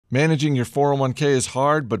Managing your 401k is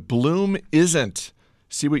hard, but Bloom isn't.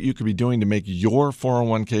 See what you could be doing to make your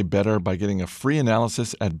 401k better by getting a free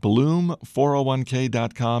analysis at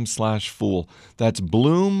bloom401k.com/fool. That's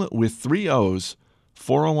Bloom with 3 O's,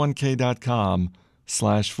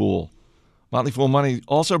 401k.com/fool. Motley Fool Money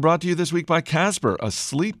also brought to you this week by Casper, a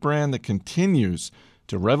sleep brand that continues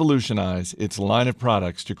to revolutionize its line of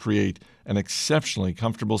products to create an exceptionally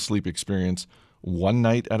comfortable sleep experience one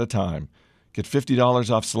night at a time. Get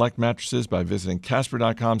 $50 off select mattresses by visiting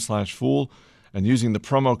casper.com/fool and using the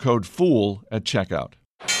promo code FOOL at checkout.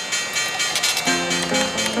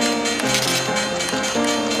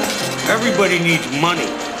 Everybody needs money.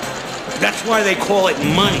 That's why they call it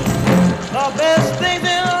money. The best things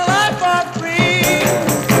in life are free,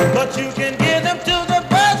 but you can give them to the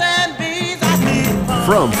birds and bees.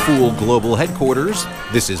 From Fool Global Headquarters,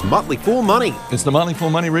 this is Motley Fool Money. It's the Motley Fool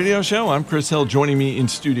Money radio show. I'm Chris Hill. Joining me in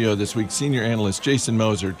studio this week, senior analysts Jason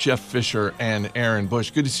Moser, Jeff Fisher, and Aaron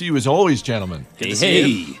Bush. Good to see you as always, gentlemen.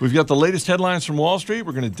 Hey. We've got the latest headlines from Wall Street.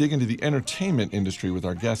 We're going to dig into the entertainment industry with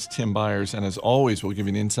our guest, Tim Byers. And as always, we'll give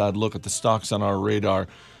you an inside look at the stocks on our radar.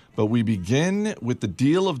 But we begin with the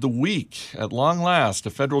deal of the week. At long last, a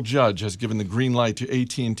federal judge has given the green light to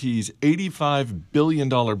AT&T's $85 billion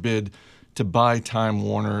bid to buy Time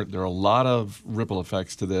Warner. There are a lot of ripple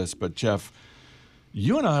effects to this, but Jeff,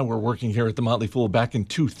 you and I were working here at the Motley Fool back in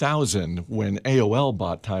 2000 when AOL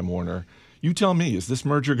bought Time Warner. You tell me, is this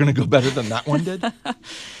merger going to go better than that one did?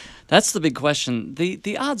 That's the big question.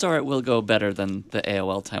 The odds are it will go better than the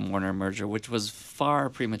AOL Time Warner merger, which was far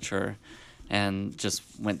premature and just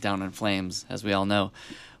went down in flames, as we all know.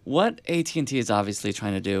 What AT&T is obviously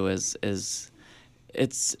trying to do is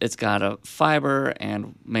it's got a fiber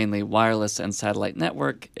and mainly wireless and satellite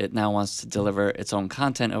network. It now wants to deliver its own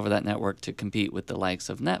content over that network to compete with the likes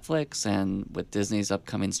of Netflix and with Disney's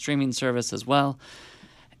upcoming streaming service as well.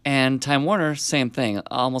 And Time Warner, same thing.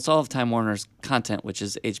 Almost all of Time Warner's content, which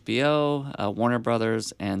is HBO, Warner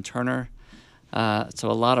Brothers, and Turner. So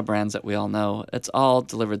a lot of brands that we all know, it's all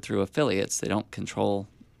delivered through affiliates. They don't control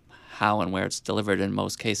how and where it's delivered in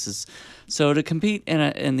most cases. So to compete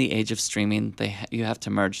in the age of streaming, you have to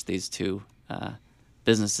merge these two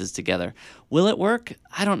businesses together. Will it work?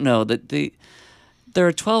 I don't know. There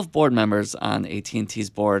are 12 board members on AT&T's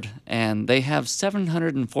board, and they have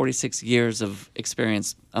 746 years of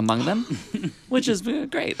experience among them, which is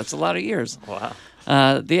great. That's a lot of years. Wow.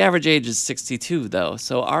 The average age is 62, though.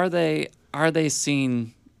 So are they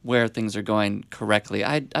seeing where things are going correctly?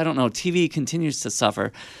 I don't know. TV continues to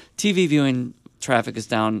suffer. TV viewing traffic is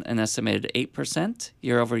down an estimated 8%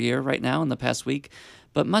 year over year right now in the past week.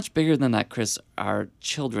 But much bigger than that, Chris, are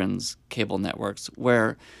children's cable networks,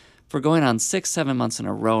 where for going on 6-7 months in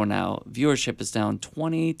a row now, viewership is down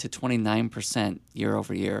 20 to 29% year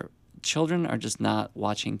over year. Children are just not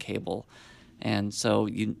watching cable. And so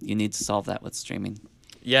you need to solve that with streaming.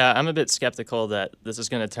 Yeah, I'm a bit skeptical that this is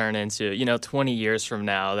going to turn into, 20 years from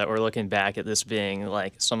now that we're looking back at this being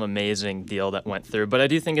like some amazing deal that went through. But I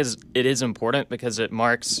do think it is important because it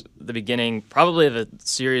marks the beginning probably of a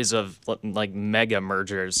series of like mega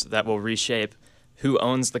mergers that will reshape who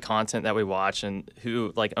owns the content that we watch and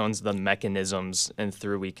who owns the mechanisms and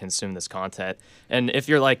through we consume this content. And if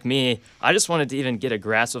you're like me, I just wanted to even get a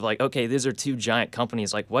grasp of okay, these are two giant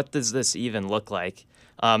companies. What does this even look like?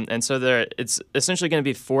 And so it's essentially going to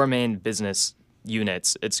be 4 main business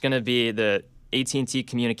units. It's going to be the AT&T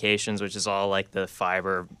Communications, which is all the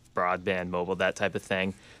fiber, broadband, mobile, that type of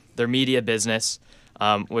thing. Their media business,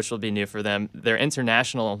 which will be new for them. Their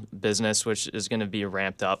international business, which is going to be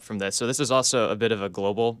ramped up from this. So this is also a bit of a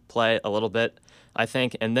global play, a little bit, I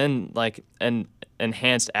think. And then an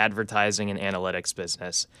enhanced advertising and analytics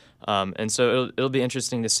business. And so it'll be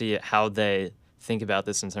interesting to see how they think about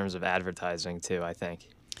this in terms of advertising too, I think.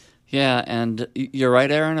 Yeah, and you're right,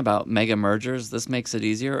 Aaron, about mega mergers. This makes it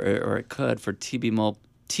easier, or it could, for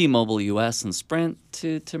T-Mobile US and Sprint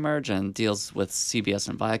to merge, and deals with CBS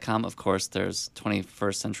and Viacom. Of course, there's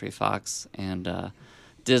 21st Century Fox and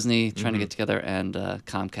Disney trying to get together, and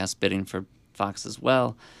Comcast bidding for Fox as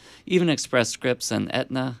well. Even Express Scripts and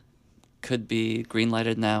Aetna could be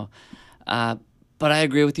green-lighted now. But I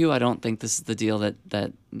agree with you. I don't think this is the deal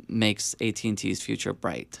that makes AT&T's future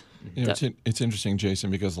bright. It's interesting,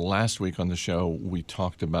 Jason, because last week on the show we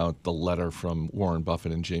talked about the letter from Warren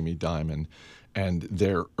Buffett and Jamie Dimon, and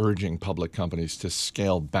they're urging public companies to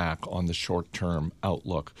scale back on the short-term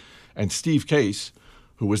outlook. And Steve Case,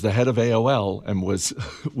 who was the head of AOL and was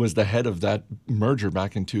the head of that merger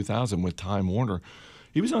back in 2000 with Time Warner,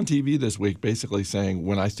 He was on TV this week basically saying,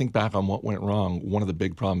 when I think back on what went wrong, one of the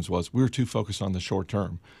big problems was we were too focused on the short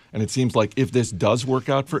term. And it seems like if this does work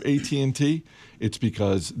out for AT&T, it's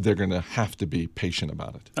because they're going to have to be patient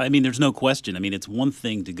about it. I mean, there's no question. I mean, it's one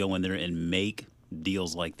thing to go in there and make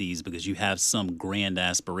deals like these because you have some grand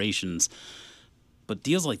aspirations. But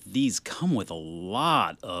deals like these come with a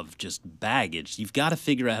lot of just baggage. You've got to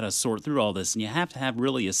figure out how to sort through all this, and you have to have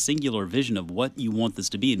really a singular vision of what you want this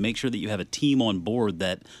to be and make sure that you have a team on board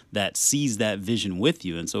that sees that vision with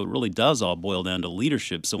you. And so it really does all boil down to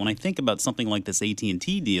leadership. So when I think about something like this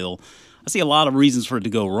AT&T deal, I see a lot of reasons for it to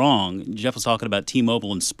go wrong. Jeff was talking about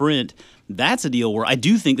T-Mobile and Sprint. That's a deal where I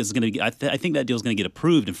do think this is going to. I think that deal is going to get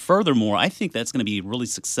approved, and furthermore, I think that's going to be a really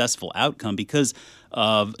successful outcome because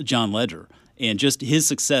of John Ledger. And just his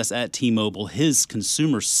success at T-Mobile, his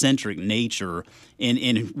consumer-centric nature,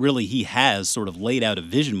 and really he has sort of laid out a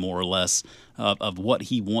vision more or less of what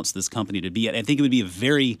he wants this company to be. I think it would be a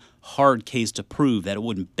very hard case to prove that it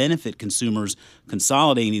wouldn't benefit consumers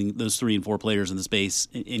consolidating those 3 and 4 players in the space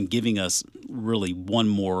and giving us really one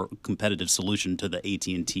more competitive solution to the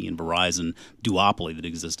AT&T and Verizon duopoly that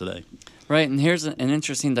exists today. Right, and here's an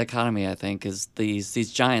interesting dichotomy, I think, is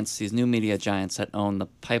these giants, these new media giants that own the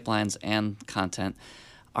pipelines and content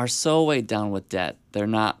are so weighed down with debt. They're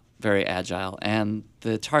not very agile, and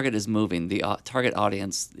the target is moving. The target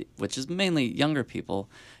audience, which is mainly younger people,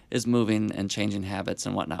 is moving and changing habits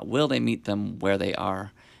and whatnot. Will they meet them where they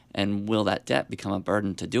are, and will that debt become a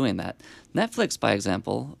burden to doing that? Netflix,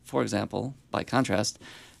 for example, by contrast,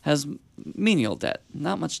 has menial debt,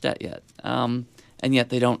 not much debt yet. And yet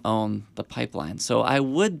they don't own the pipeline. So I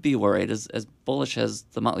would be worried, as bullish as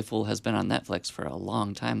the Motley Fool has been on Netflix for a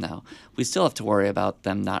long time now, we still have to worry about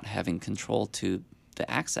them not having control to the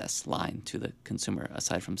access line to the consumer,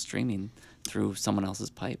 aside from streaming through someone else's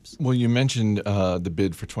pipes. Well, you mentioned the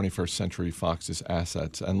bid for 21st Century Fox's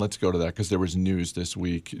assets, and let's go to that because there was news this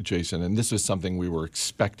week, Jason, and this was something we were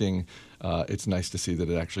expecting. It's nice to see that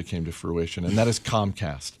it actually came to fruition, and that is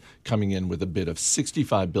Comcast coming in with a bid of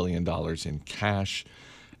 $65 billion in cash.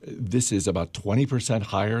 This is about 20%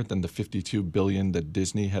 higher than the $52 billion that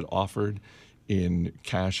Disney had offered in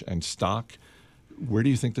cash and stock. Where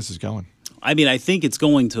do you think this is going? I mean, I think it's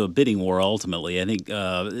going to a bidding war ultimately. I think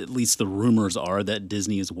at least the rumors are that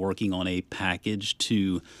Disney is working on a package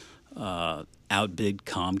to outbid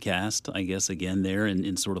Comcast, I guess, again there,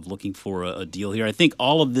 and sort of looking for a deal here. I think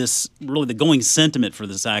all of this, really the going sentiment for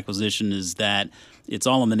this acquisition is that it's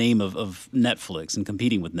all in the name of Netflix and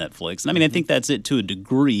competing with Netflix. And I mean, I think that's it to a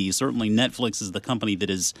degree. Certainly Netflix is the company that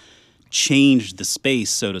has changed the space,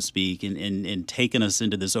 so to speak, and taken us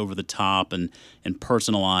into this over-the-top and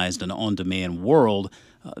personalized and on-demand world.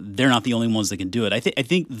 They're not the only ones that can do it. I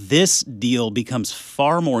think this deal becomes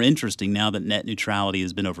far more interesting now that net neutrality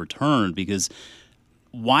has been overturned, because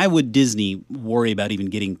why would Disney worry about even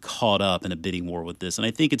getting caught up in a bidding war with this? And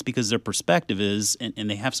I think it's because their perspective is, and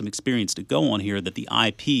they have some experience to go on here, that the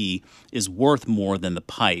IP is worth more than the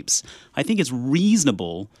pipes. I think it's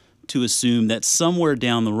reasonable to assume that somewhere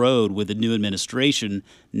down the road with the new administration,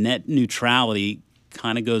 net neutrality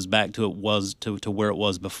kind of goes back to where it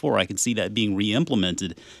was before. I can see that being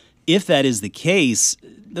re-implemented. If that is the case,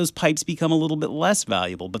 those pipes become a little bit less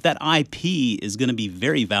valuable. But that IP is going to be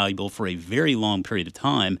very valuable for a very long period of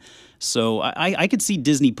time. So I could see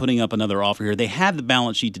Disney putting up another offer here. They have the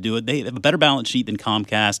balance sheet to do it. They have a better balance sheet than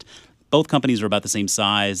Comcast. Both companies are about the same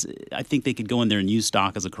size. I think they could go in there and use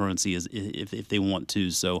stock as a currency if they want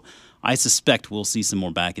to. So I suspect we'll see some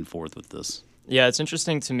more back and forth with this. Yeah, it's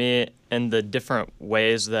interesting to me in the different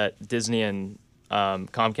ways that Disney and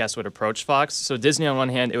Comcast would approach Fox. So Disney, on one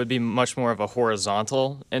hand, it would be much more of a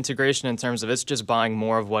horizontal integration in terms of it's just buying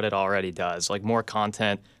more of what it already does, like more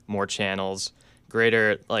content, more channels,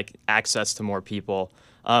 greater like access to more people.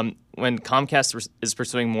 When Comcast is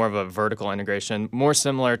pursuing more of a vertical integration, more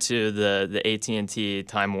similar to the AT&T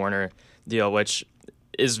Time Warner deal, which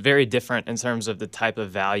is very different in terms of the type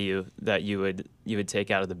of value that you would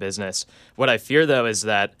take out of the business. What I fear, though, is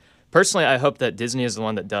that personally, I hope that Disney is the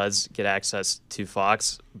one that does get access to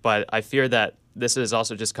Fox, but I fear that this is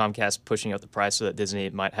also just Comcast pushing up the price so that Disney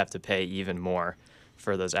might have to pay even more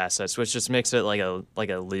for those assets, which just makes it like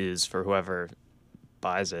a lose for whoever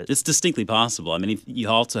buys it. It's distinctly possible. I mean, you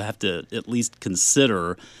also have to at least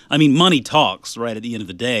consider, I mean, money talks right at the end of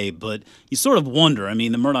the day, but you sort of wonder, I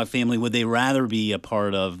mean, the Murdoch family, would they rather be a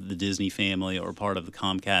part of the Disney family or part of the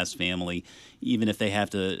Comcast family, even if they have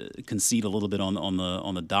to concede a little bit on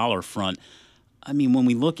the dollar front? I mean, when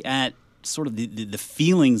we look at sort of the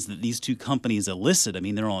feelings that these two companies elicit, I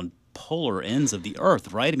mean, they're on polar ends of the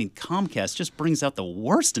earth, right? I mean, Comcast just brings out the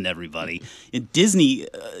worst in everybody, and Disney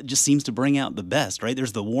just seems to bring out the best, right?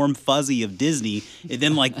 There's the warm fuzzy of Disney, and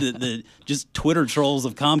then like the just Twitter trolls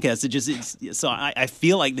of Comcast. So I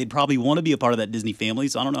feel like they'd probably want to be a part of that Disney family.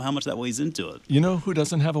 So I don't know how much that weighs into it. You know who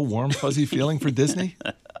doesn't have a warm fuzzy feeling for Disney?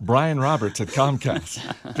 Brian Roberts at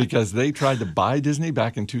Comcast, because they tried to buy Disney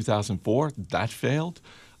back in 2004. That failed.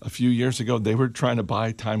 A few years ago, they were trying to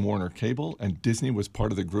buy Time Warner Cable, and Disney was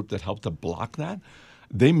part of the group that helped to block that.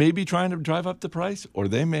 They may be trying to drive up the price, or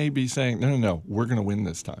they may be saying, no, we're going to win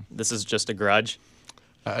this time. This is just a grudge.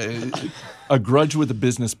 A grudge with a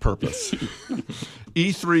business purpose.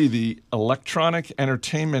 E3, the Electronic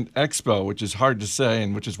Entertainment Expo, which is hard to say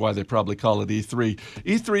and which is why they probably call it E3.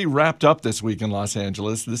 E3 wrapped up this week in Los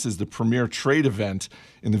Angeles. This is the premier trade event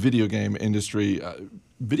in the video game industry.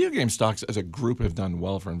 Video game stocks as a group have done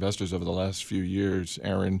well for investors over the last few years.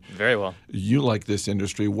 Aaron, Very well. You like this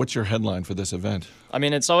industry. What's your headline for this event? I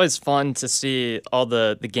mean, it's always fun to see all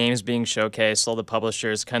the games being showcased, all the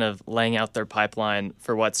publishers kind of laying out their pipeline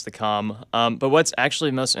for what's to come. But what's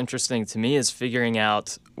actually most interesting to me is figuring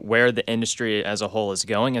out where the industry as a whole is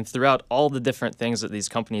going. And throughout all the different things that these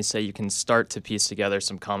companies say, you can start to piece together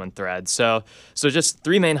some common threads. So just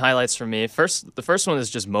three main highlights for me. The first one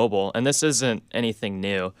is just mobile, and this isn't anything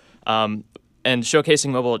new. And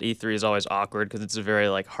showcasing mobile at E3 is always awkward because it's a very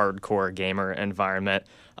like hardcore gamer environment.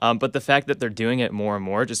 But the fact that they're doing it more and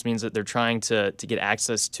more just means that they're trying to get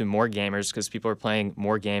access to more gamers because people are playing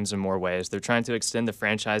more games in more ways. They're trying to extend the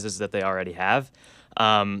franchises that they already have.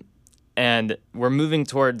 And we're moving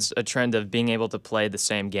towards a trend of being able to play the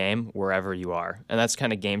same game wherever you are. And that's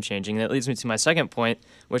kind of game-changing. And that leads me to my second point,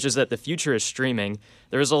 which is that the future is streaming.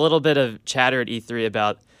 There was a little bit of chatter at E3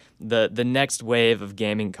 about the next wave of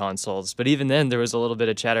gaming consoles. But even then, there was a little bit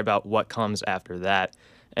of chatter about what comes after that.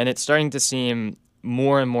 And it's starting to seem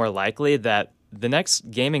more and more likely that the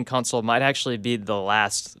next gaming console might actually be the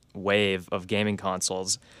last wave of gaming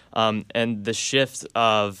consoles. And the shift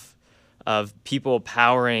of people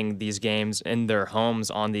powering these games in their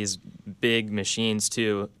homes on these big machines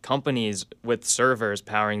to companies with servers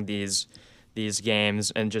powering these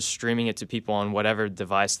games and just streaming it to people on whatever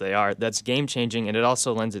device they are. That's game-changing, and it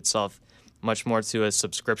also lends itself much more to a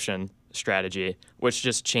subscription strategy, which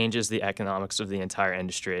just changes the economics of the entire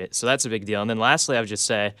industry. So that's a big deal. And then lastly, I would just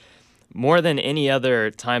say, more than any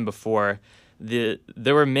other time before,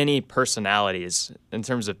 there were many personalities in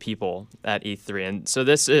terms of people at E3. And so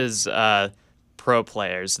this is pro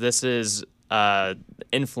players. This is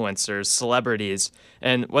influencers, celebrities.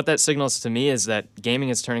 And what that signals to me is that gaming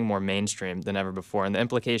is turning more mainstream than ever before. And the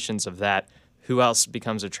implications of that, who else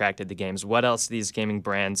becomes attracted to games, what else these gaming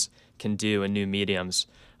brands can do in new mediums.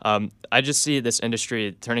 I just see this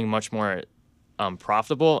industry turning much more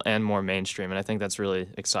profitable and more mainstream. And I think that's really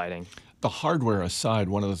exciting. The hardware aside,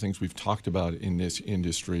 one of the things we've talked about in this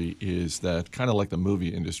industry is that, kind of like the movie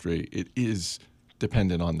industry, it is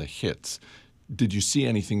dependent on the hits. Did you see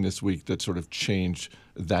anything this week that sort of changed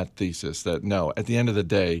that thesis, that no, at the end of the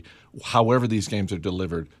day, however these games are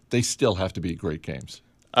delivered, they still have to be great games?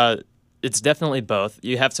 It's definitely both.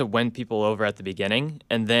 You have to win people over at the beginning,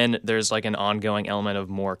 and then there's like an ongoing element of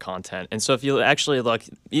more content. And so if you actually look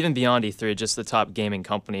even beyond E3, just the top gaming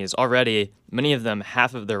companies, already many of them,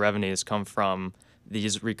 half of their revenues come from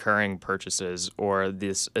these recurring purchases or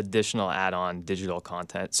this additional add-on digital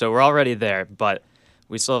content. So we're already there, but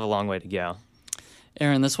we still have a long way to go.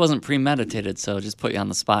 Aaron, this wasn't premeditated, so just put you on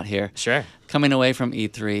the spot here. Sure. Coming away from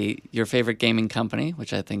E3, your favorite gaming company,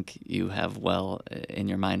 which I think you have well in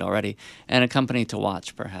your mind already, and a company to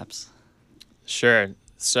watch, perhaps. Sure.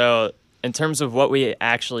 So in terms of what we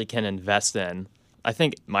actually can invest in, I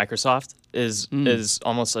think Microsoft is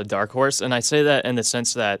almost a dark horse. And I say that in the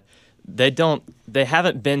sense that they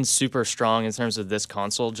haven't been super strong in terms of this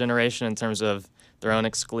console generation, in terms of their own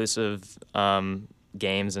exclusive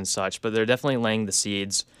games and such, but they're definitely laying the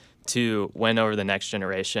seeds to win over the next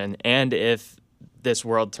generation. And if this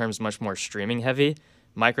world turns much more streaming heavy,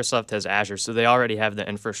 Microsoft has Azure, so they already have the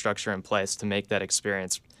infrastructure in place to make that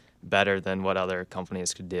experience better than what other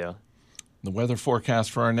companies could do. The weather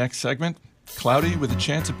forecast for our next segment, cloudy with a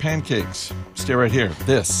chance of pancakes. Stay right here.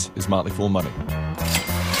 This is Motley Fool Money.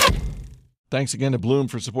 Thanks again to Bloom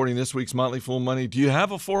for supporting this week's Motley Fool Money. Do you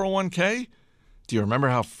have a 401k? Do you remember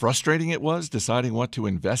how frustrating it was deciding what to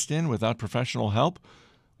invest in without professional help?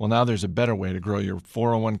 Well, now there's a better way to grow your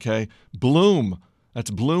 401k. Bloom.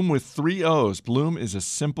 That's Bloom with 3 O's. Bloom is a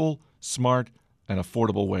simple, smart, and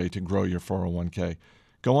affordable way to grow your 401k.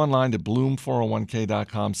 Go online to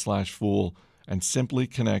bloom401k.com/fool and simply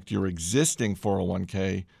connect your existing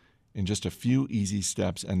 401k in just a few easy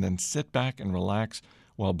steps, and then sit back and relax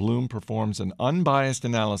while Bloom performs an unbiased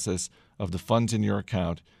analysis of the funds in your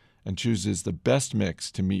account and chooses the best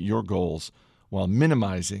mix to meet your goals while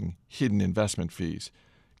minimizing hidden investment fees.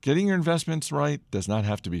 Getting your investments right does not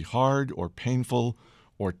have to be hard or painful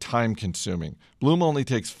or time-consuming. Bloom only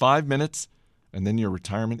takes 5 minutes, and then your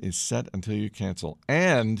retirement is set until you cancel.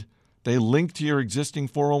 And they link to your existing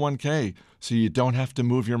 401k, so you don't have to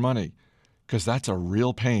move your money, because that's a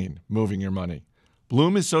real pain, moving your money.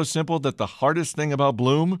 Bloom is so simple that the hardest thing about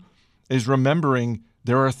Bloom is remembering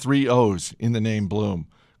there are 3 O's in the name Bloom.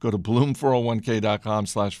 Go to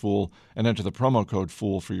bloom401k.com/fool and enter the promo code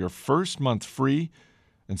FOOL for your first month free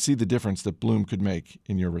and see the difference that Bloom could make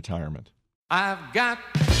in your retirement. I've got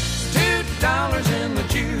 $2 in the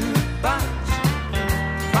jukebox,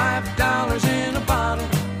 $5 in a bottle.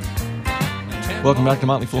 Welcome back to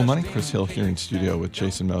Motley Fool Money. Chris Hill here in studio with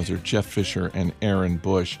Jason Moser, Jeff Fisher, and Aaron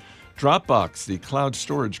Bush. Dropbox, the cloud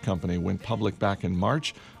storage company, went public back in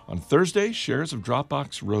March. On Thursday, shares of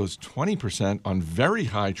Dropbox rose 20% on very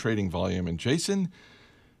high trading volume. And Jason,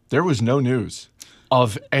 there was no news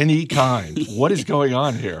of any kind. What is going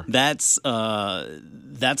on here? That's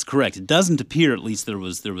correct. It doesn't appear, at least, there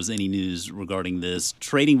was any news regarding this.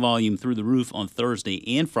 Trading volume through the roof on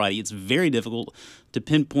Thursday and Friday. It's very difficult to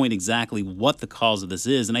pinpoint exactly what the cause of this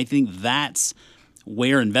is, and I think that's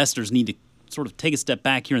where investors need to sort of take a step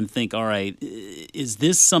back here and think, all right, is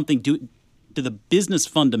this something, do the business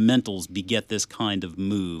fundamentals beget this kind of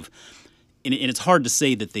move? And it's hard to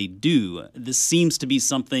say that they do. This seems to be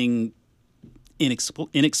something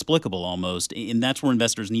inexplicable almost, and that's where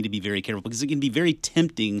investors need to be very careful, because it can be very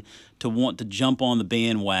tempting to want to jump on the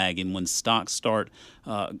bandwagon when stocks start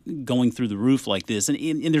going through the roof like this.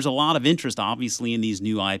 And there's a lot of interest, obviously, in these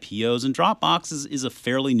new IPOs. And Dropbox is a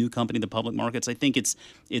fairly new company in the public markets. I think it's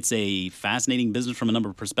a fascinating business from a number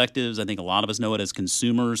of perspectives. I think a lot of us know it as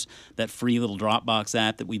consumers, that free little Dropbox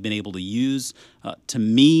app that we've been able to use. To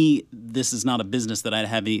me, this is not a business that I'd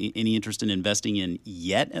have any interest in investing in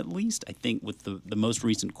yet, at least. I think with the most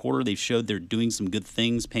recent quarter, they've showed they're doing some good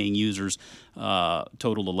things. Paying users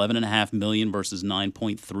totaled 11.5 million versus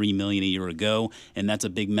 9.3 million a year ago, and that's a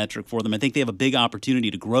big metric for them. I think they have a big opportunity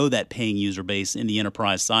to grow that paying user base in the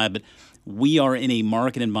enterprise side, but we are in a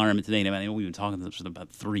market environment today, and I know we've been talking about this for about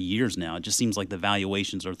 3 years now. It just seems like the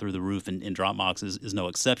valuations are through the roof, and Dropbox is no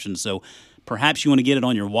exception. So perhaps you want to get it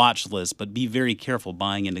on your watch list, but be very careful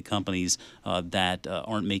buying into companies that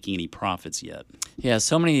aren't making any profits yet. Yeah,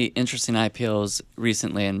 so many interesting IPOs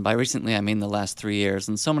recently, and by recently I mean the last 3 years,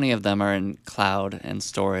 and so many of them are in cloud and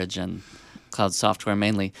storage and cloud software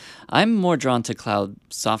mainly. I'm more drawn to cloud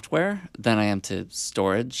software than I am to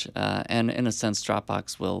storage, and in a sense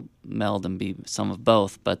Dropbox will meld and be some of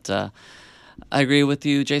both, but I agree with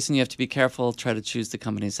you, Jason. You have to be careful. Try to choose the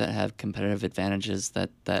companies that have competitive advantages that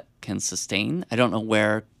can sustain. I don't know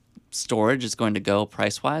where storage is going to go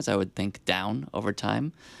price-wise. I would think down over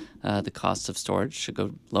time. The cost of storage should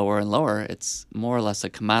go lower and lower. It's more or less a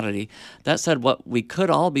commodity. That said, what we could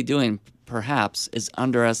all be doing perhaps is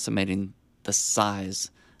underestimating the size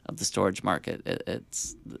of the storage market.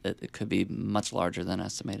 It could be much larger than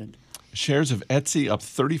estimated. Shares of Etsy up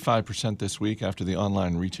 35% this week after the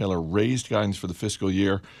online retailer raised guidance for the fiscal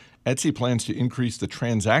year. Etsy plans to increase the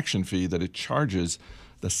transaction fee that it charges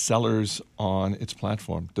the sellers on its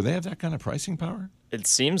platform. Do they have that kind of pricing power? It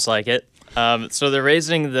seems like it. So they're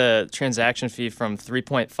raising the transaction fee from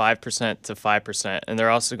 3.5% to 5%, and they're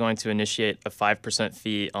also going to initiate a 5%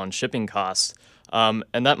 fee on shipping costs.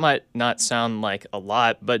 And that might not sound like a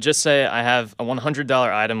lot, but just say I have a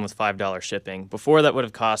 $100 item with $5 shipping. Before that would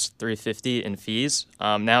have cost $3.50 in fees.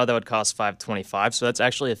 Now that would cost $5.25. So that's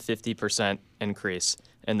actually a 50% increase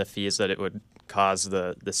in the fees that it would cause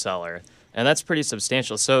the seller. And that's pretty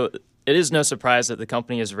substantial. So it is no surprise that the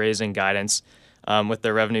company is raising guidance with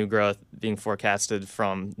their revenue growth being forecasted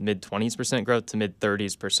from mid-20s% growth to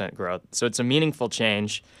mid-30s% growth. So it's a meaningful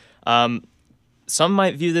change. Some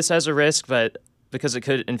might view this as a risk, but because it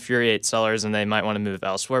could infuriate sellers and they might want to move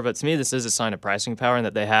elsewhere. But to me, this is a sign of pricing power and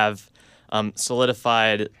that they have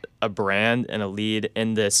solidified a brand and a lead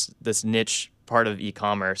in this niche part of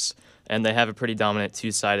e-commerce. And they have a pretty dominant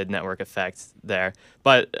two-sided network effect there.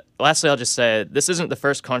 But lastly, I'll just say this isn't the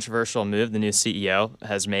first controversial move the new CEO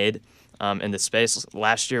has made in this space.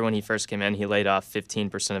 Last year when he first came in, he laid off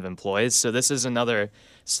 15% of employees. So this is another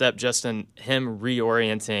step just in him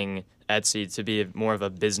reorienting Etsy to be more of a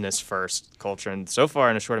business-first culture. And so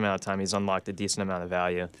far, in a short amount of time, he's unlocked a decent amount of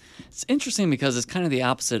value. It's interesting because it's kind of the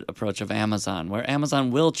opposite approach of Amazon, where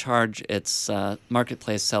Amazon will charge its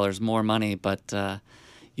marketplace sellers more money, but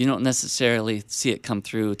you don't necessarily see it come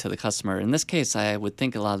through to the customer. In this case, I would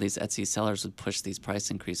think a lot of these Etsy sellers would push these price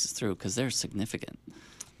increases through because they're significant.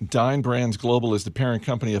 Dine Brands Global is the parent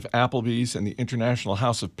company of Applebee's and the International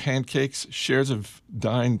House of Pancakes. Shares of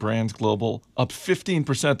Dine Brands Global up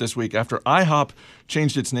 15% this week after IHOP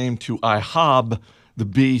changed its name to IHOB, the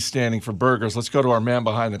B standing for burgers. Let's go to our man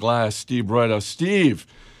behind the glass, Steve Broido. Steve,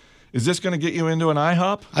 is this going to get you into an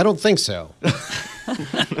IHOP? I don't think so.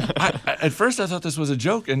 At first, I thought this was a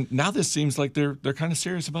joke, and now this seems like they're kind of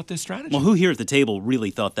serious about this strategy. Well, who here at the table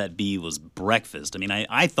really thought that B was breakfast? I mean,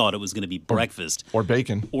 I thought it was going to be breakfast. Or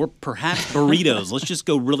bacon. Or perhaps burritos. Let's just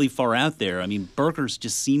go really far out there. I mean, burgers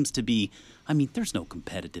just seems to be... I mean, there's no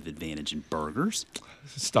competitive advantage in burgers.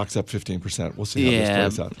 Stock's up 15%. We'll see how this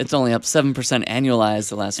plays out. It's only up 7% annualized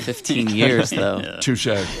the last 15 years, though. Touche.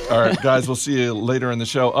 All right, guys, we'll see you later in the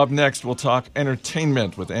show. Up next, we'll talk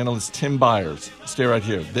entertainment with analyst Tim Byers. Stay right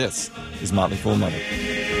here. This is Motley Fool Money.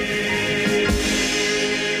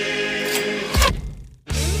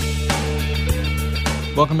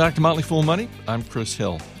 Welcome back to Motley Fool Money. I'm Chris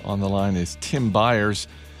Hill. On the line is Tim Byers.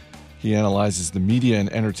 He analyzes the media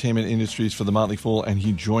and entertainment industries for the Motley Fool, and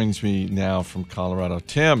he joins me now from Colorado.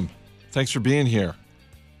 Tim, thanks for being here.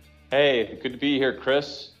 Hey, good to be here,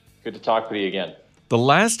 Chris. Good to talk with you again. The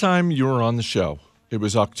last time you were on the show, it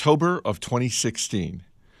was October of 2016,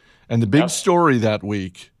 and the big story that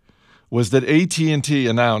week was that AT&T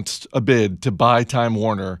announced a bid to buy Time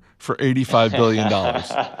Warner for $85 billion.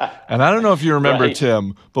 And I don't know if you remember, right,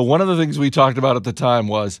 Tim, but one of the things we talked about at the time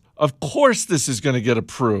was, of course this is going to get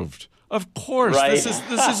approved. Of course, right. This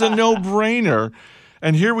is a no-brainer.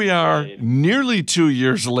 And here we are, right, nearly 2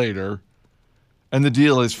 years later, and the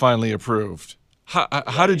deal is finally approved.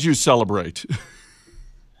 How did you celebrate?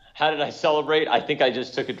 How did I celebrate? I think I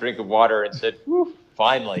just took a drink of water and said, "Whew,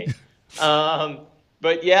 finally."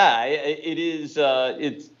 But yeah, it is.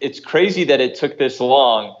 It's crazy that it took this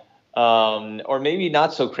long, or maybe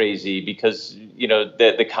not so crazy because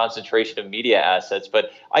the concentration of media assets.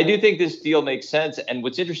 But I do think this deal makes sense. And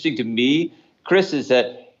what's interesting to me, Chris, is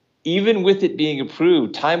that even with it being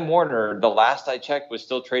approved, Time Warner, the last I checked, was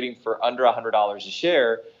still trading for under $100 a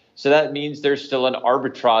share. So that means there's still an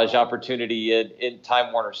arbitrage opportunity in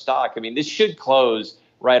Time Warner stock. I mean, this should close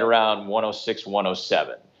right around 106,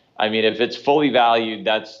 107. I mean, if it's fully valued,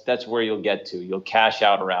 that's where you'll get to. You'll cash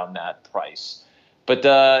out around that price. But,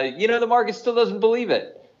 the market still doesn't believe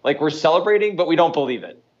it. Like, we're celebrating, but we don't believe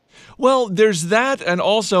it. Well, there's that. And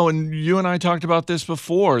also, and you and I talked about this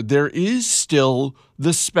before, there is still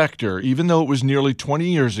the specter, even though it was nearly 20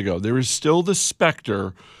 years ago, there is still the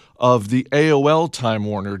specter of the AOL Time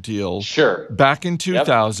Warner deal back in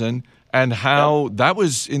 2000 yep. and how that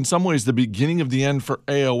was in some ways the beginning of the end for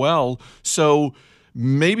AOL. So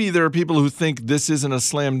maybe there are people who think this isn't a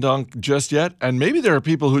slam dunk just yet, and maybe there are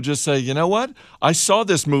people who just say, you know what, I saw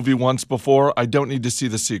this movie once before, I don't need to see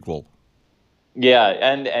the sequel. Yeah,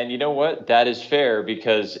 and you know what? That is fair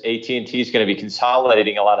because AT&T is going to be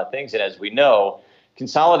consolidating a lot of things, and as we know,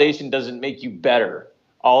 consolidation doesn't make you better.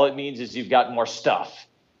 All it means is you've got more stuff,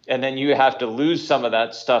 and then you have to lose some of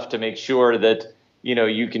that stuff to make sure that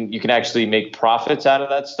you can actually make profits out of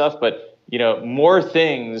that stuff. But more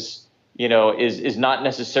things is not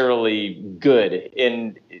necessarily good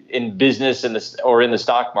in business or in the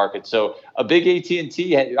stock market. So a big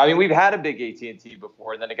AT&T, I mean, we've had a big AT&T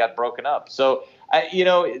before, and then it got broken up. So,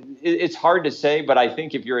 it's hard to say, but I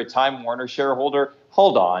think if you're a Time Warner shareholder,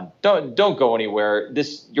 hold on, don't go anywhere.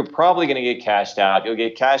 You're probably going to get cashed out. You'll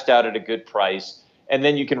get cashed out at a good price, and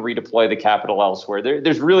then you can redeploy the capital elsewhere.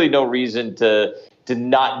 There's really no reason to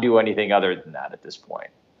not do anything other than that at this point.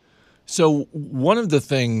 So one of the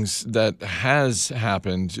things that has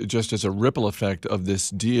happened just as a ripple effect of this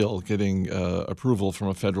deal getting approval from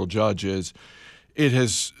a federal judge is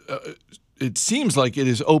it seems like it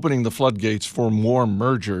is opening the floodgates for more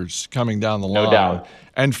mergers coming down the line. No doubt.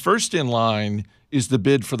 And first in line is the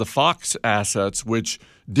bid for the Fox assets, which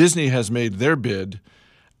Disney has made their bid.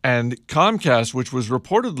 And Comcast, which was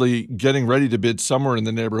reportedly getting ready to bid somewhere in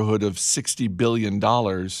the neighborhood of $60 billion,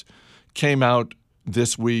 came out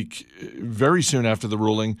this week, very soon after the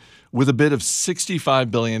ruling, with a bid of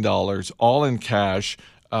 $65 billion, all in cash.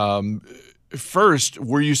 First,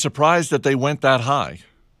 were you surprised that they went that high?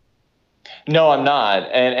 No, I'm not,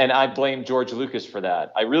 and I blame George Lucas for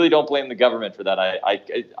that. I really don't blame the government for that.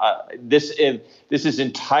 This is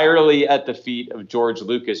entirely at the feet of George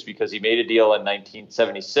Lucas because he made a deal in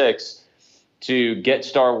 1976 to get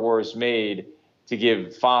Star Wars made, to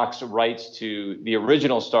give Fox rights to the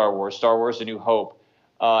original Star Wars, A New Hope,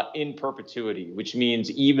 in perpetuity, which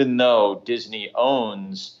means even though Disney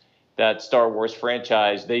owns that Star Wars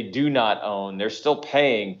franchise, they do not own. They're still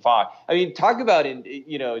paying Fox. I mean, talk about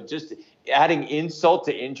just adding insult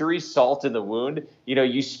to injury, salt in the wound.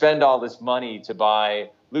 You spend all this money to buy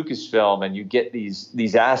Lucasfilm, and you get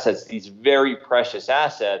these assets, these very precious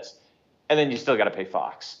assets, and then you still got to pay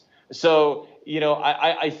Fox. So,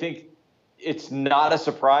 I think it's not a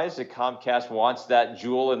surprise that Comcast wants that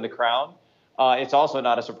jewel in the crown. It's also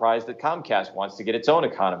not a surprise that Comcast wants to get its own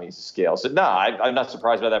economies of scale. So, no, I'm not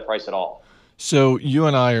surprised by that price at all. So you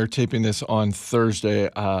and I are taping this on Thursday.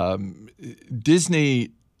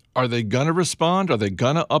 Disney, are they going to respond? Are they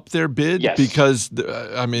going to up their bid? Yes. Because,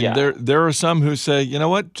 there are some who say, you know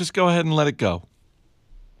what, just go ahead and let it go.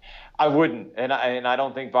 I wouldn't, and I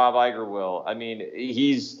don't think Bob Iger will. I mean,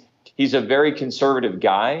 he's a very conservative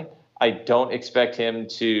guy. I don't expect him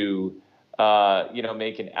to,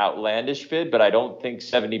 make an outlandish bid, but I don't think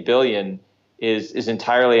 $70 billion is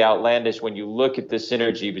entirely outlandish when you look at the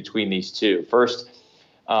synergy between these two. First,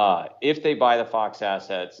 if they buy the Fox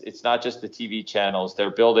assets, it's not just the TV channels.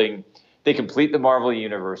 They complete the Marvel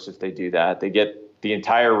universe if they do that. They get the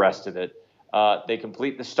entire rest of it. They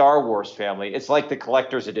complete the Star Wars family. It's like the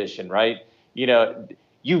collector's edition, right?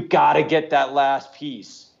 You got to get that last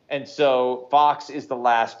piece. And so Fox is the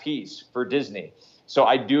last piece for Disney. So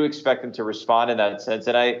I do expect them to respond in that sense.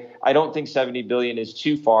 And I don't think $70 billion is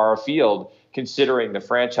too far afield considering the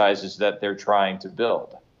franchises that they're trying to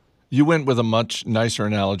build. You went with a much nicer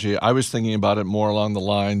analogy. I was thinking about it more along the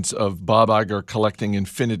lines of Bob Iger collecting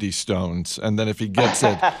Infinity Stones. And then if he gets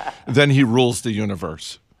it, then he rules the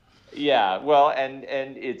universe. Yeah, well, and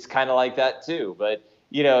it's kind of like that too. But,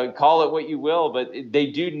 call it what you will, but they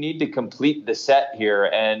do need to complete the set here.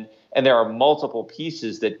 And there are multiple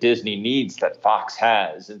pieces that Disney needs that Fox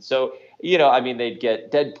has. And so, they'd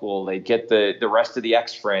get Deadpool, they'd get the rest of the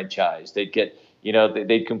X franchise, they'd get,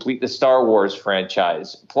 they'd complete the Star Wars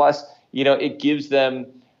franchise. Plus, it gives them,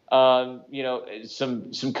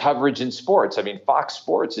 some coverage in sports. I mean, Fox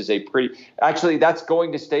Sports is actually that's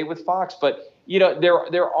going to stay with Fox, but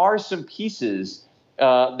there are some pieces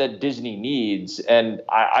that Disney needs, and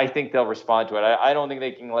I think they'll respond to it. I don't think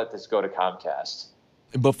they can let this go to Comcast.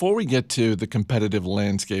 Before we get to the competitive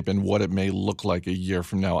landscape and what it may look like a year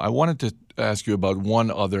from now, I wanted to ask you about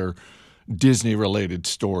one other Disney-related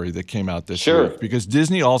story that came out this week. Because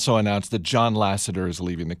Disney also announced that John Lasseter is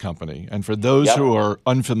leaving the company. And for those who are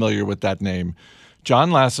unfamiliar with that name,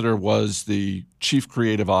 John Lasseter was the chief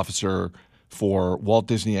creative officer for Walt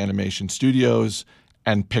Disney Animation Studios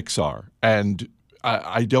and Pixar. And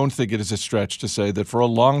I don't think it is a stretch to say that for a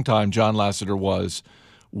long time, John Lasseter was,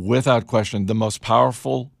 without question, the most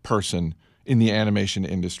powerful person in the animation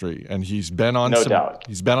industry. And he's been on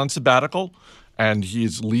sabbatical, and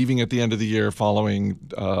he's leaving at the end of the year following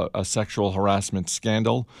a sexual harassment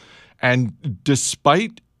scandal. And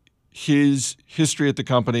despite his history at the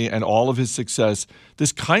company and all of his success,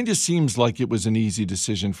 this kind of seems like it was an easy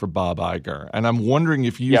decision for Bob Iger. And I'm wondering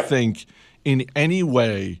if you think in any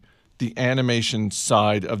way the animation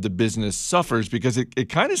side of the business suffers, because it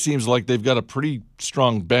kind of seems like they've got a pretty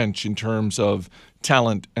strong bench in terms of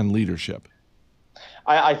talent and leadership.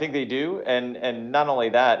 I think they do. And not only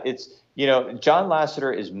that, it's, John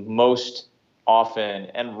Lasseter is most often,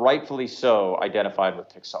 and rightfully so, identified with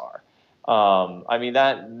Pixar.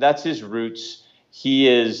 That's his roots. He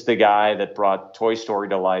is the guy that brought Toy Story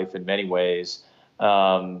to life in many ways.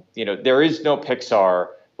 There is no Pixar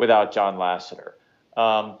without John Lasseter.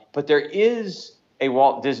 But there is a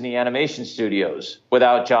Walt Disney Animation Studios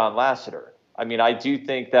without John Lasseter. I do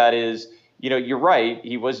think that is, you're right.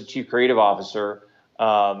 He was the chief creative officer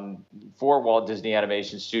for Walt Disney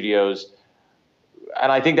Animation Studios.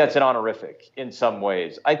 And I think that's an honorific in some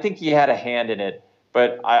ways. I think he had a hand in it,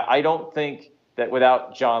 but I don't think that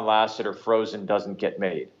without John Lasseter, Frozen doesn't get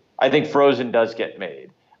made. I think Frozen does get made.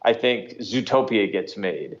 I think Zootopia gets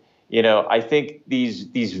made. I think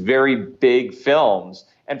these very big films,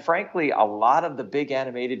 and frankly, a lot of the big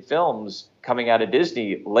animated films coming out of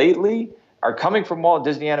Disney lately are coming from Walt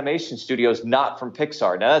Disney Animation Studios, not from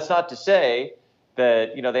Pixar. Now, that's not to say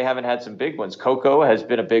that, they haven't had some big ones. Coco has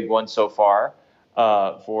been a big one so far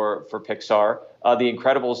for Pixar. The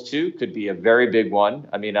Incredibles 2 could be a very big one.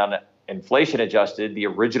 On inflation adjusted, the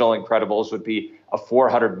original Incredibles would be a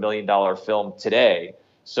 $400 million film today.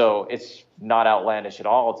 So it's not outlandish at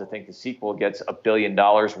all to think the sequel gets $1 billion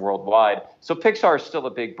worldwide. So Pixar is still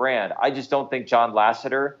a big brand. I just don't think the John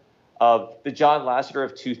Lasseter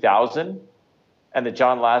of 2000 and the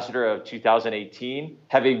John Lasseter of 2018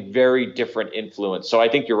 have a very different influence. So I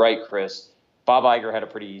think you're right, Chris. Bob Iger had a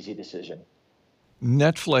pretty easy decision.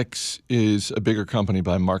 Netflix is a bigger company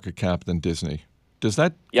by market cap than Disney. Does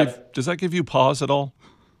that give you pause at all?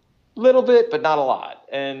 Little bit, but not a lot.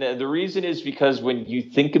 And the reason is because when you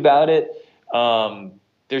think about it,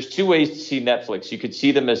 there's two ways to see Netflix. You could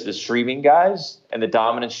see them as the streaming guys and the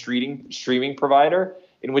dominant streaming provider.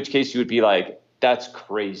 in which case you would be like, that's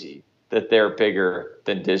crazy that they're bigger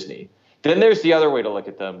than Disney. Then there's the other way to look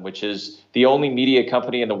at them, which is the only media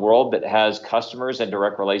company in the world that has customers and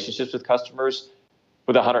direct relationships with customers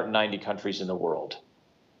with 190 countries in the world.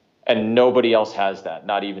 And nobody else has that,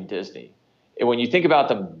 not even Disney. And when you think about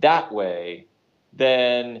them that way,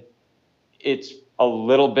 then it's a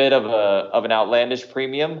little bit of an outlandish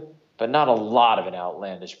premium, but not a lot of an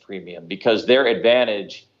outlandish premium, because their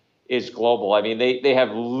advantage is global. I mean, they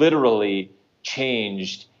have literally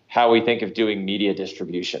changed how we think of doing media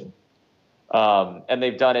distribution. And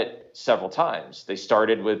they've done it several times. They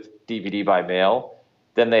started with DVD by mail,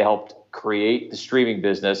 then they helped create the streaming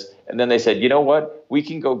business, and then they said, you know what, we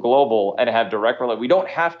can go global and have direct relation. We don't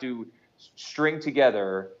have to string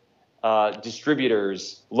together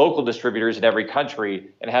distributors, local distributors in every country,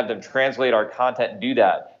 and have them translate our content and do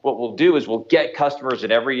that. What we'll do is we'll get customers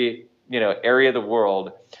in every area of the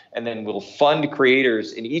world, and then we'll fund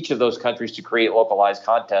creators in each of those countries to create localized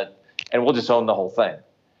content, and we'll just own the whole thing.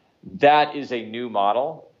 That is a new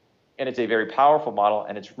model, and it's a very powerful model,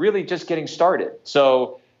 and it's really just getting started.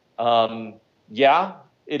 So, yeah,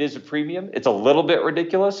 it is a premium. It's a little bit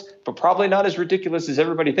ridiculous, but probably not as ridiculous as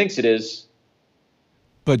everybody thinks it is.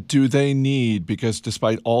 But do they need, because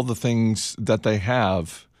despite all the things that they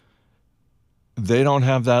have, they don't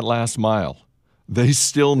have that last mile. They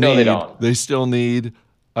still need, No, they don't. They still need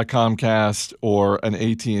a Comcast or an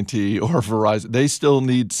AT&T or Verizon. They still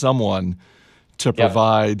need someone to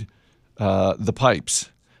provide the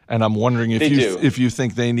pipes. And I'm wondering if you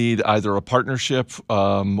think they need either a partnership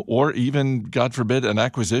or even, God forbid, an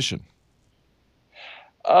acquisition.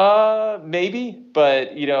 Maybe,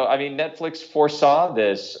 but Netflix foresaw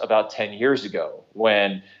this about 10 years ago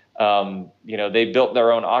when they built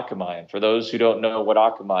their own Akamai. And for those who don't know what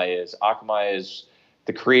Akamai is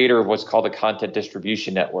the creator of what's called a content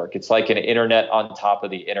distribution network. It's like an internet on top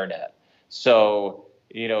of the internet. So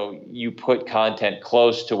you put content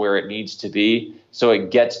close to where it needs to be, so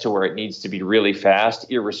it gets to where it needs to be really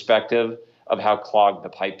fast, irrespective of how clogged the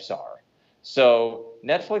pipes are. So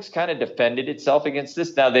Netflix kind of defended itself against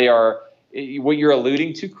this. Now what you're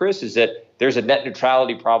alluding to, Chris, is that there's a net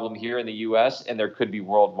neutrality problem here in the US, and there could be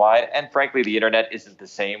worldwide. And frankly, the internet isn't the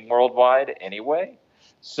same worldwide anyway.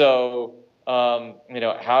 So,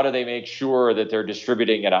 how do they make sure that they're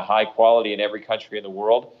distributing at a high quality in every country in the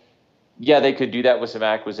world? Yeah, they could do that with some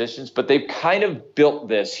acquisitions, but they've kind of built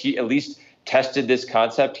this. He at least tested this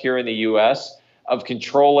concept here in the US of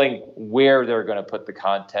controlling where they're going to put the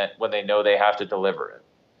content when they know they have to deliver it.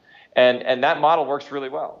 And that model works really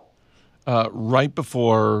well. Right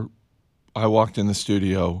before I walked in the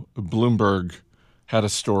studio, Bloomberg had a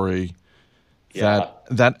story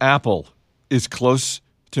that Apple is close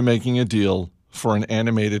to making a deal for an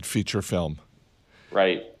animated feature film.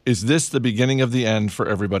 Right. Is this the beginning of the end for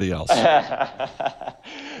everybody else?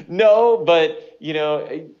 No, but,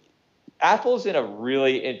 Apple's in a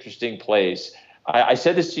really interesting place. I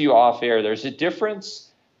said this to you off air. There's a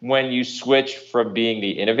difference when you switch from being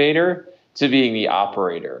the innovator to being the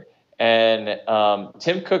operator. And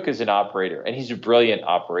Tim Cook is an operator, and he's a brilliant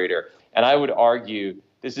operator. And I would argue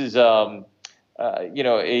this is, I'll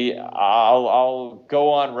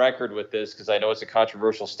go on record with this because I know it's a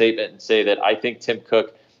controversial statement, and say that I think Tim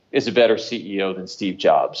Cook is a better CEO than Steve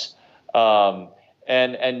Jobs.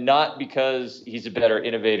 And not because he's a better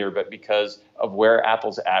innovator, but because of where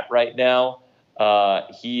Apple's at right now.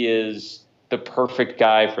 He is the perfect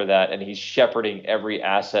guy for that, and he's shepherding every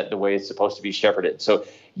asset the way it's supposed to be shepherded. So,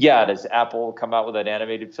 yeah, does Apple come out with an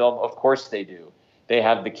animated film? Of course they do. They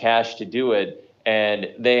have the cash to do it, and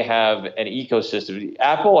they have an ecosystem.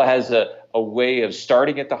 Apple has a way of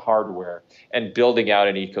starting at the hardware and building out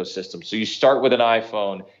an ecosystem. So you start with an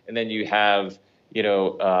iPhone, and then you have,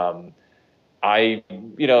 the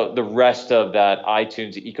rest of that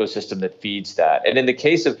iTunes ecosystem that feeds that. And in the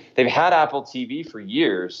case of, they've had Apple TV for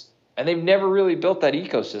years, and they've never really built that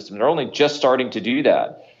ecosystem. They're only just starting to do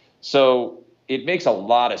that. So it makes a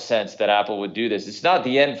lot of sense that Apple would do this. It's not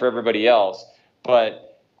the end for everybody else,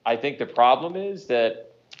 but I think the problem is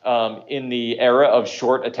that in the era of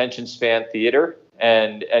short attention span theater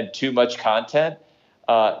and too much content,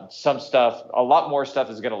 a lot more stuff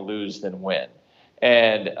is going to lose than win.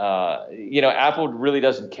 And, Apple really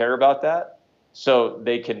doesn't care about that. So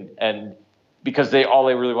they can, and because all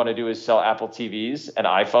they really want to do is sell Apple TVs and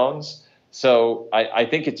iPhones. So I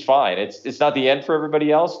think it's fine. It's not the end for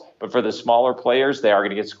everybody else, but for the smaller players, they are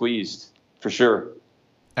going to get squeezed for sure.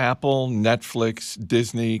 Apple, Netflix,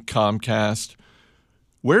 Disney, Comcast.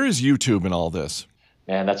 Where is YouTube in all this?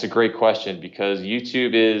 Man, that's a great question, because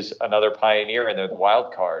YouTube is another pioneer and they're the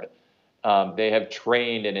wild card. They have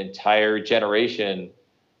trained an entire generation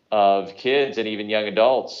of kids and even young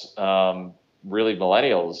adults, really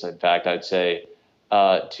millennials, in fact, I'd say,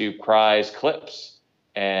 to prize clips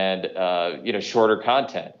and, shorter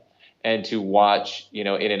content, and to watch, in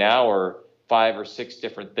an hour, 5 or 6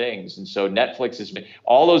 different things. And so Netflix is,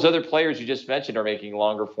 all those other players you just mentioned are making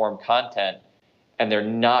longer form content, and they're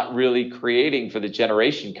not really creating for the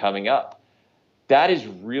generation coming up. That is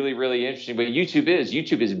really, really interesting. But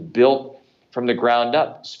YouTube is built from the ground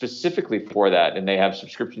up specifically for that. And they have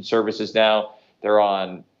subscription services now. They're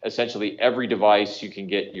on essentially every device you can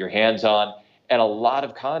get your hands on. And a lot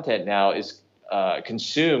of content now is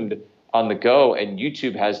consumed on the go. And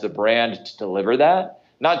YouTube has the brand to deliver that.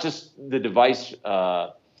 Not just the device,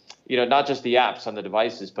 not just the apps on the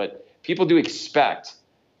devices, but people do expect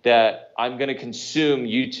that I'm going to consume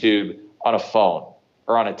YouTube on a phone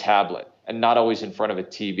or on a tablet and not always in front of a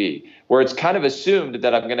TV, where it's kind of assumed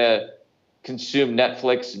that I'm going to consume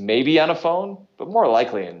Netflix maybe on a phone, but more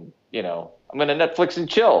likely I'm going to Netflix and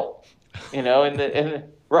chill,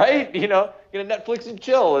 right? Going to Netflix and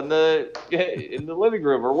chill in the living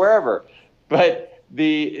room or wherever. But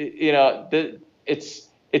it's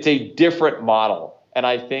a different model. And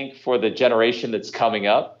I think for the generation that's coming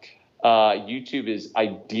up, YouTube is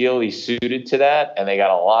ideally suited to that, and they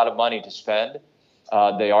got a lot of money to spend.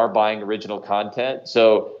 They are buying original content.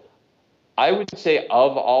 So I would say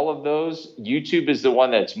of all of those, YouTube is the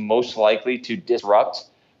one that's most likely to disrupt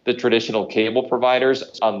the traditional cable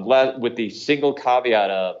providers, unless, with the single caveat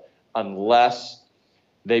of, unless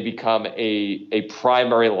they become a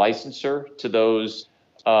primary licensor to those,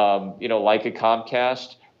 like a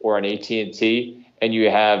Comcast or an AT&T, and you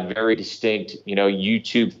have very distinct,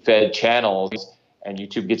 YouTube-fed channels, and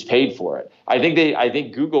YouTube gets paid for it. I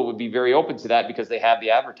think Google would be very open to that because they have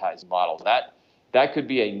the advertising model. That could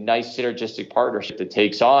be a nice synergistic partnership that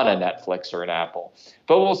takes on a Netflix or an Apple.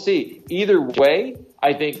 But we'll see. Either way,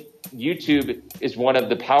 I think YouTube is one of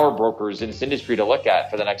the power brokers in this industry to look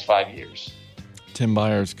at for the next 5 years. Tim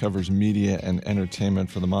Byers covers media and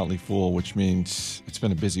entertainment for The Motley Fool, which means it's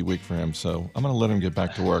been a busy week for him. So I'm going to let him get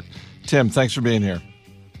back to work. Tim, thanks for being here.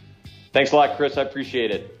 Thanks a lot, Chris. I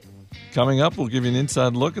appreciate it. Coming up, we'll give you an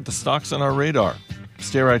inside look at the stocks on our radar.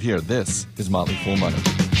 Stay right here. This is Motley Fool Money.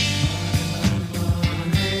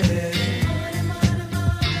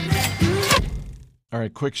 All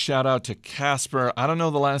right, quick shout out to Casper. I don't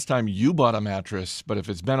know the last time you bought a mattress, but if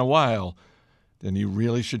it's been a while, then you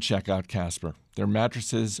really should check out Casper. Their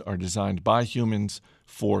mattresses are designed by humans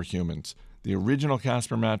for humans. The original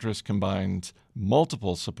Casper mattress combines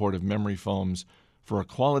multiple supportive memory foams for a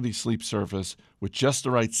quality sleep surface with just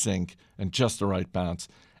the right sink and just the right bounce.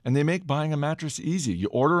 And they make buying a mattress easy. You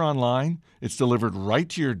order online, it's delivered right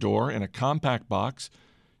to your door in a compact box.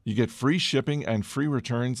 You get free shipping and free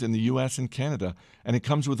returns in the U.S. and Canada, and it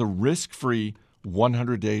comes with a risk-free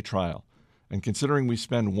 100-day trial. And considering we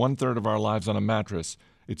spend 1/3 of our lives on a mattress,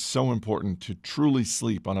 it's so important to truly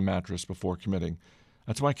sleep on a mattress before committing.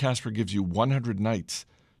 That's why Casper gives you 100 nights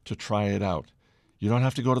to try it out. You don't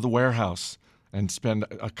have to go to the warehouse and spend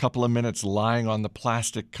a couple of minutes lying on the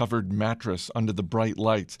plastic-covered mattress under the bright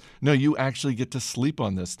lights. No, you actually get to sleep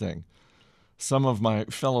on this thing. Some of my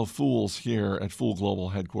fellow fools here at Fool Global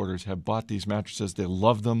headquarters have bought these mattresses. They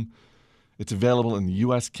love them. It's available in the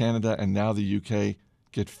U.S., Canada, and now the U.K.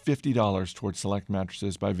 Get $50 towards select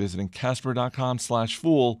mattresses by visiting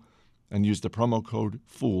Casper.com/fool and use the promo code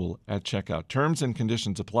FOOL at checkout. Terms and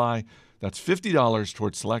conditions apply. That's $50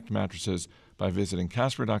 towards select mattresses by visiting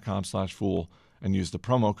Casper.com/fool and use the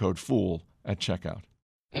promo code FOOL at checkout.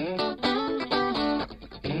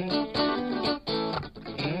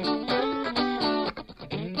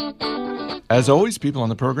 As always, people on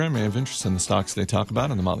the program may have interest in the stocks they talk about,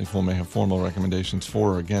 and the Motley Fool may have formal recommendations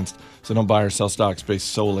for or against, so don't buy or sell stocks based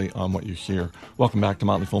solely on what you hear. Welcome back to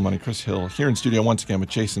Motley Fool Money. Chris Hill here in studio once again with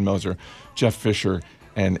Jason Moser, Jeff Fisher,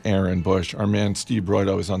 and Aaron Bush. Our man Steve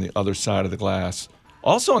Broido is on the other side of the glass.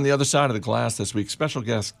 Also on the other side of the glass this week, special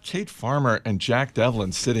guests Kate Farmer and Jack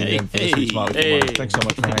Devlin sitting in for this week's Motley Fool Money. Thanks so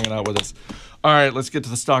much for hanging out with us. All right, let's get to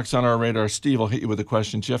the stocks on our radar. Steve, I'll hit you with a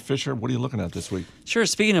question. Jeff Fisher, what are you looking at this week? Sure.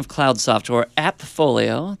 Speaking of cloud software,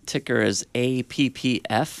 Appfolio, ticker is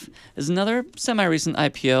APPF, is another semi-recent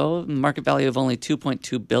IPO. Market value of only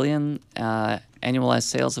 $2.2 billion, annualized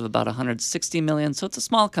sales of about $160 million. So it's a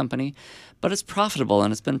small company, but it's profitable,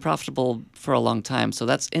 and it's been profitable for a long time. So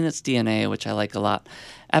that's in its DNA, which I like a lot.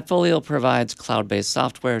 Appfolio provides cloud-based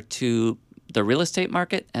software to the real estate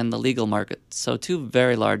market and the legal market. So two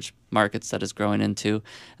very large markets that is growing into.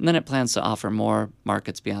 And then it plans to offer more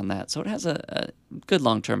markets beyond that. So it has a good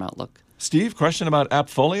long-term outlook. Steve, question about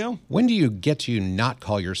Appfolio? When do you get to not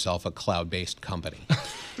call yourself a cloud-based company?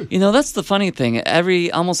 That's the funny thing.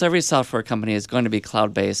 Almost every software company is going to be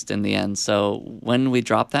cloud-based in the end. So when we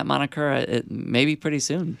drop that moniker, it may be pretty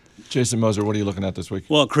soon. Jason Moser, what are you looking at this week?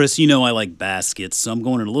 Well, Chris, I like baskets, so I'm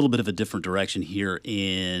going in a little bit of a different direction here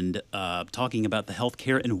and talking about the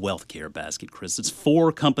healthcare and wealthcare basket, Chris. It's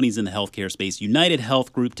 4 companies in the healthcare space: United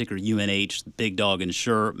Health Group, ticker UNH, Big Dog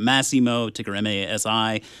Insure, Massimo, ticker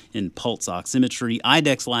MASI, and Pulse Oximetry,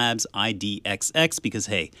 IDEX Labs, IDXX, because,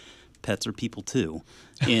 hey, pets are people too.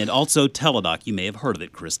 And also Teladoc, you may have heard of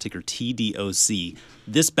it, Chris, ticker TDOC.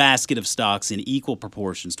 This basket of stocks in equal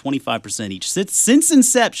proportions, 25% each, since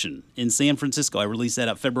inception in San Francisco. I released that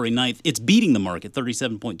up February 9th. It's beating the market,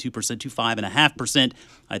 37.2% to 5.5%.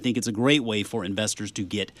 I think it's a great way for investors to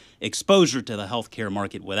get exposure to the healthcare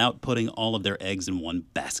market without putting all of their eggs in one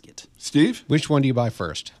basket. Steve? Which one do you buy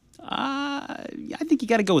first? I think you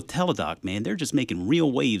got to go with Teladoc, man. They're just making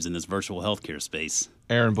real waves in this virtual healthcare space.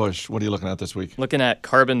 Aaron Bush, what are you looking at this week? Looking at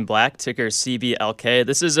Carbon Black, ticker CBLK.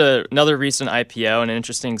 This is another recent IPO, an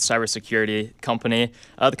interesting cybersecurity company.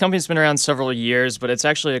 The company's been around several years, but it's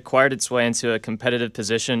actually acquired its way into a competitive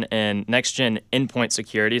position in next-gen endpoint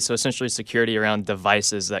security, so essentially security around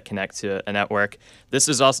devices that connect to a network.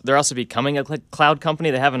 They're also becoming a cloud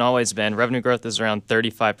company. They haven't always been. Revenue growth is around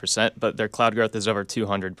 35%, but their cloud growth is over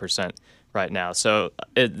 200%. Right now. So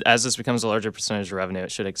as this becomes a larger percentage of revenue,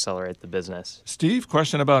 it should accelerate the business. Steve,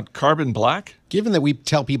 question about Carbon Black? Given that we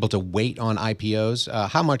tell people to wait on IPOs,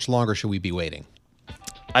 how much longer should we be waiting?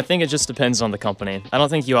 I think it just depends on the company. I don't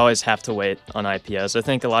think you always have to wait on IPOs. I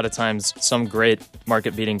think a lot of times some great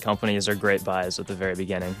market-beating companies are great buys at the very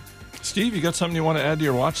beginning. Steve, you got something you want to add to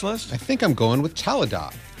your watch list? I think I'm going with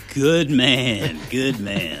Teladoc. Good man. Good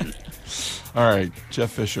man. All right,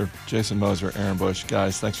 Jeff Fisher, Jason Moser, Aaron Bush.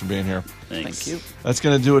 Guys, thanks for being here. Thanks. Thank you. That's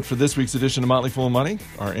going to do it for this week's edition of Motley Fool Money.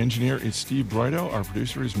 Our engineer is Steve Broido. Our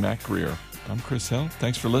producer is Matt Greer. I'm Chris Hill.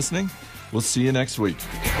 Thanks for listening. We'll see you next week.